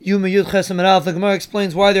Yuma Yud Chesem and Alf, the Gemara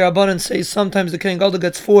explains why their Rabbanan says sometimes the Kohen Gadol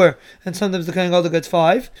gets 4 and sometimes the Kohen Gadol gets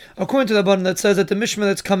 5. According to the Rabbanan that says that the Mishmah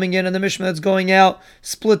that's coming in and the Mishmah that's going out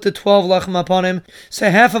split the 12 lachem upon him. So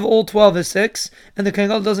half of all 12 is 6, and the Kohen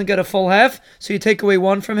Gadol doesn't get a full half, so you take away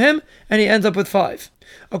 1 from him, and he ends up with 5.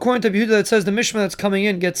 According to Yehuda that says the Mishmah that's coming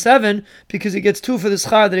in gets 7 because he gets 2 for the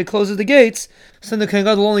schar that he closes the gates, so then the Kohen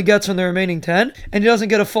Gadol only gets from the remaining 10, and he doesn't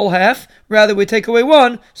get a full half, rather we take away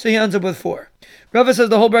 1, so he ends up with 4. Rava says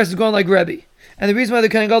the whole brace is going like Rebbe. And the reason why the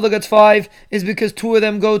Kohen Gadol gets 5 is because 2 of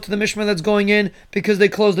them go to the Mishmah that's going in because they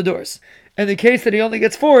close the doors. And the case that he only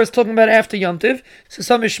gets 4 is talking about after Yom Tiv. So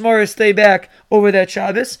some Mishmaris stay back over that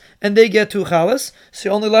Shabbos and they get 2 chalas. So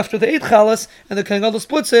you're only left with 8 chalas and the Kohen Gadol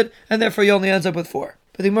splits it and therefore he only ends up with 4.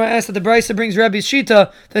 But the Gemara asks that the Brisa brings Rebbe's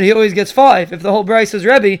Shita that he always gets 5. If the whole Brisa is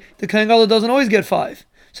Rebbe, the Kohen Gadol doesn't always get 5.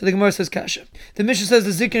 So the Gemara says Kasha. The Mishnah says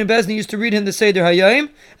the Zikin and Bezdin used to read him the Seder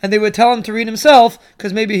Hayayim, and they would tell him to read himself,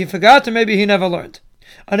 because maybe he forgot or maybe he never learned.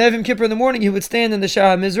 On Ev Kippur in the morning, he would stand in the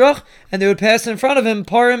Shah Mizrach, and they would pass in front of him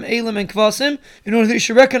Parim, Elim, and Kvasim, in order that he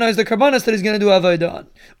should recognize the Karbanos that he's going to do Avodah on.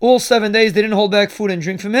 All 7 days, they didn't hold back food and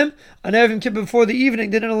drink from him. On Ev Kippur before the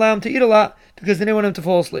evening, they didn't allow him to eat a lot, because they didn't want him to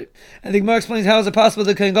fall asleep. And the Gemara explains how is it possible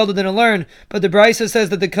the Kohen Gadol didn't learn, but the Brisa says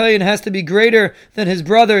that the Kohen has to be greater than his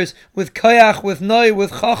brothers, with Kayach, with Noi,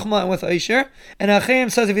 with Chachma, and with Aisher. And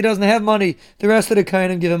Achaim says if he doesn't have money, the rest of the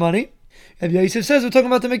Kohanim give him money. Rabbi Yosef says we're talking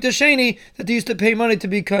about the Mikdash Sheni, that they used to pay money to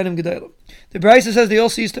be Kohanim Gedolim. The Brisa says they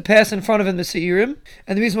also used to pass in front of him the Seirim,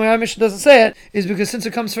 and the reason why our Mishnah doesn't say it is because since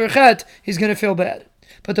it comes for a Chet, he's going to feel bad.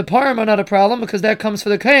 But the Parim are not a problem because that comes for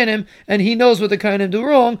the Kohanim, and he knows what the Kohanim do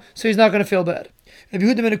wrong, so he's not going to feel bad. Rabbi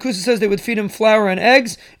Yehuda ben Akusa says they would feed him flour and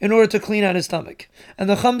eggs in order to clean out his stomach. And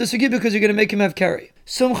the Chum disagree because you're going to make him have carry.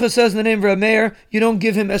 Sumcha says in the name of Rav Meir, you don't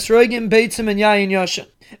give him esrogim, beitzim, and yayin yashin.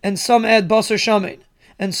 And some add basar shamein.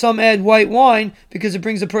 And some add white wine because it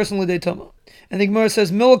brings a person l'dei tumah. And the Gemara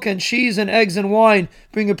says milk and cheese and eggs and wine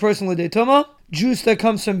bring a person l'dei tumah. Juice that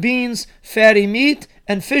comes from beans, fatty meat,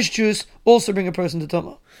 and fish juice also bring a person to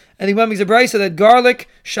tumah. And the Gemara makes a brisa that garlic,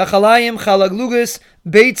 shachalayim, chalaglugas,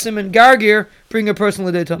 beitzim, and gargir bring a person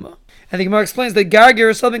l'dei tumah. And the Gemara explains that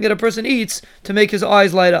gargir is something that a person eats to make his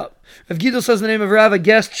eyes light up. Rav Gidel says in the name of Rav, a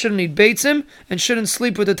guest shouldn't eat beitzim and shouldn't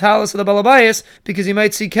sleep with the talis of the balabayas because he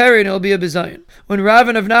might see carry and it'll be a bizayon. When Rav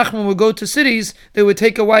and Rav Nachman would go to cities, they would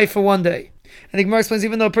take a wife for 1 day. And the Gemara explains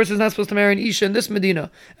even though a person is not supposed to marry an Isha in this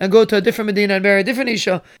Medina and go to a different Medina and marry a different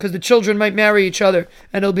Isha because the children might marry each other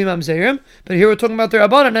and it'll be mamzerim. But here we're talking about their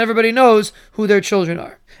Rabbanan and everybody knows who their children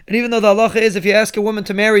are. And even though the halacha is if you ask a woman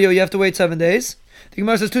to marry you have to wait 7 days. The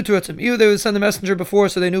Gemara says 2 terutzim. Either they would send the messenger before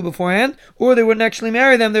so they knew beforehand, or they wouldn't actually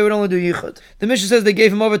marry them, they would only do yichud. The Mishnah says they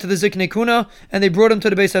gave him over to the Ziknei Kuna, and they brought him to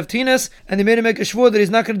the Beis Avtinas, and they made him make a shvur that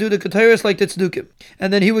he's not going to do the Ketairos like the Tzdukim.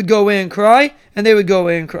 And then he would go away and cry, and they would go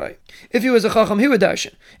away and cry. If he was a Chacham, he would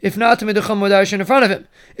darshan. If not, the Midacham would darshan in front of him.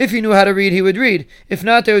 If he knew how to read, he would read. If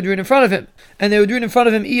not, they would read in front of him. And they would read in front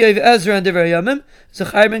of him Eiv, Ezra, and Devar Yamim.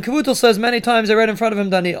 Zechariah ben Kavutel says many times they read in front of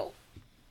him Daniel.